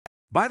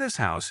Buy this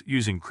house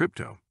using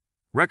crypto.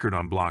 Record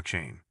on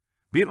blockchain.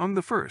 Be it on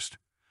the first.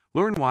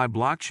 Learn why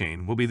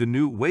blockchain will be the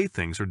new way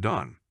things are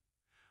done.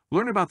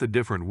 Learn about the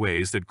different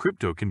ways that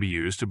crypto can be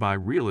used to buy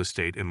real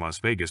estate in Las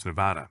Vegas,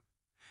 Nevada.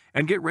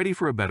 And get ready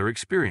for a better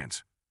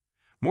experience.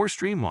 More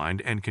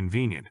streamlined and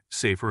convenient,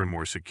 safer and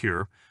more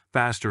secure,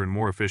 faster and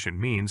more efficient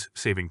means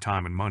saving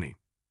time and money.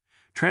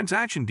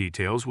 Transaction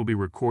details will be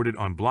recorded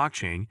on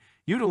blockchain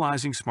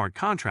utilizing smart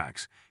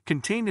contracts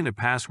contained in a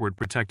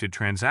password-protected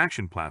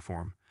transaction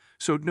platform,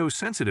 so no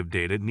sensitive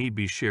data need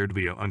be shared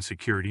via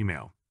unsecured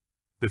email.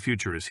 The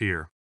future is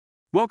here.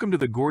 Welcome to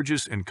the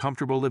gorgeous and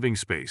comfortable living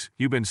space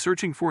you've been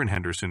searching for in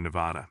Henderson,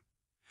 Nevada.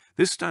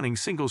 This stunning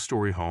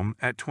single-story home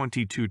at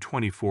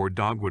 2224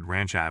 Dogwood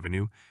Ranch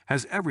Avenue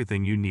has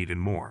everything you need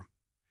and more.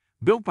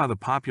 Built by the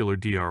popular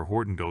DR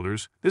Horton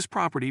builders, this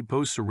property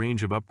boasts a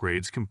range of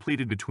upgrades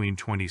completed between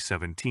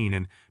 2017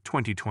 and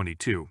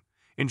 2022,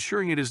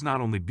 ensuring it is not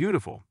only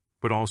beautiful,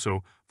 but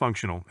also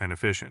functional and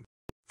efficient.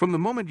 From the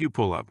moment you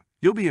pull up,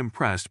 you'll be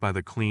impressed by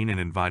the clean and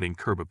inviting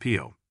curb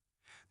appeal.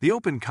 The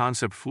open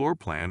concept floor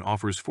plan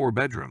offers 4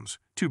 bedrooms,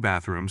 2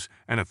 bathrooms,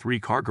 and a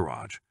 3-car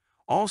garage,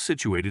 all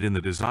situated in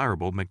the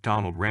desirable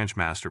McDonald Ranch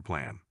master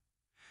plan.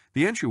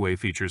 The entryway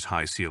features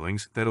high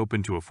ceilings that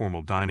open to a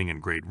formal dining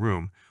and great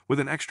room with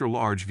an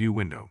extra-large view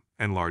window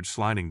and large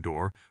sliding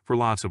door for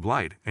lots of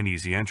light and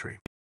easy entry.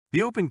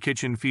 The open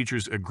kitchen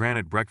features a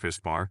granite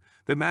breakfast bar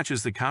that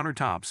matches the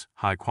countertops,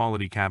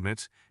 high-quality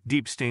cabinets,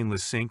 deep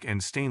stainless sink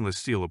and stainless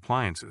steel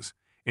appliances,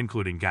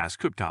 including gas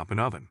cooktop and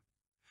oven.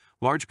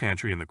 Large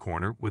pantry in the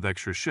corner with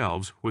extra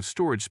shelves with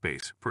storage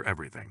space for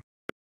everything.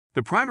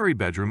 The primary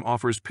bedroom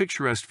offers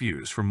picturesque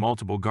views from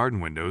multiple garden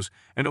windows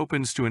and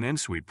opens to an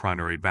ensuite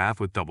primary bath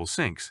with double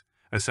sinks,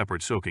 a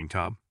separate soaking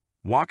tub,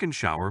 walk-in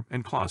shower,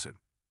 and closet.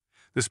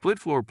 The split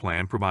floor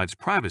plan provides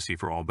privacy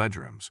for all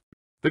bedrooms.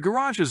 The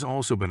garage has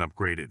also been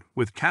upgraded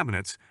with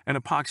cabinets and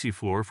epoxy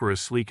floor for a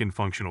sleek and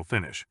functional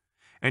finish,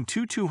 and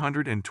 2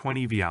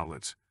 220V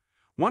outlets,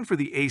 one for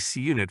the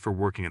AC unit for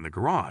working in the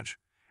garage,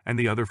 and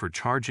the other for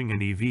charging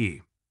an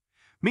EV.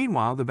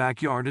 Meanwhile, the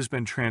backyard has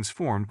been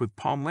transformed with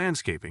palm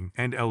landscaping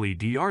and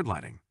LED yard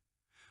lighting.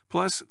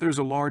 Plus, there's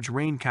a large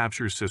rain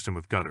capture system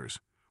with gutters,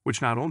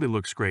 which not only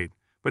looks great,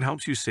 but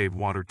helps you save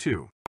water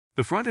too.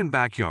 The front and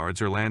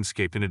backyards are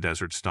landscaped in a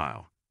desert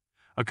style.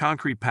 A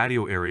concrete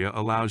patio area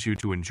allows you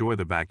to enjoy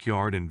the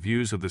backyard and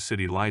views of the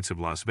city lights of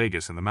Las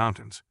Vegas and the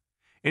mountains.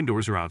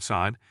 Indoors or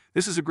outside,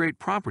 this is a great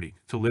property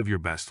to live your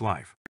best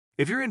life.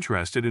 If you're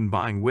interested in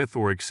buying with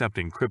or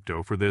accepting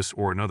crypto for this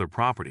or another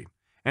property,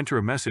 enter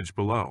a message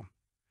below.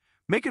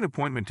 Make an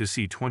appointment to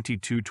see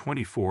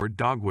 2224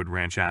 Dogwood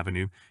Ranch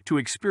Avenue to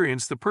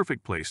experience the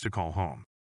perfect place to call home.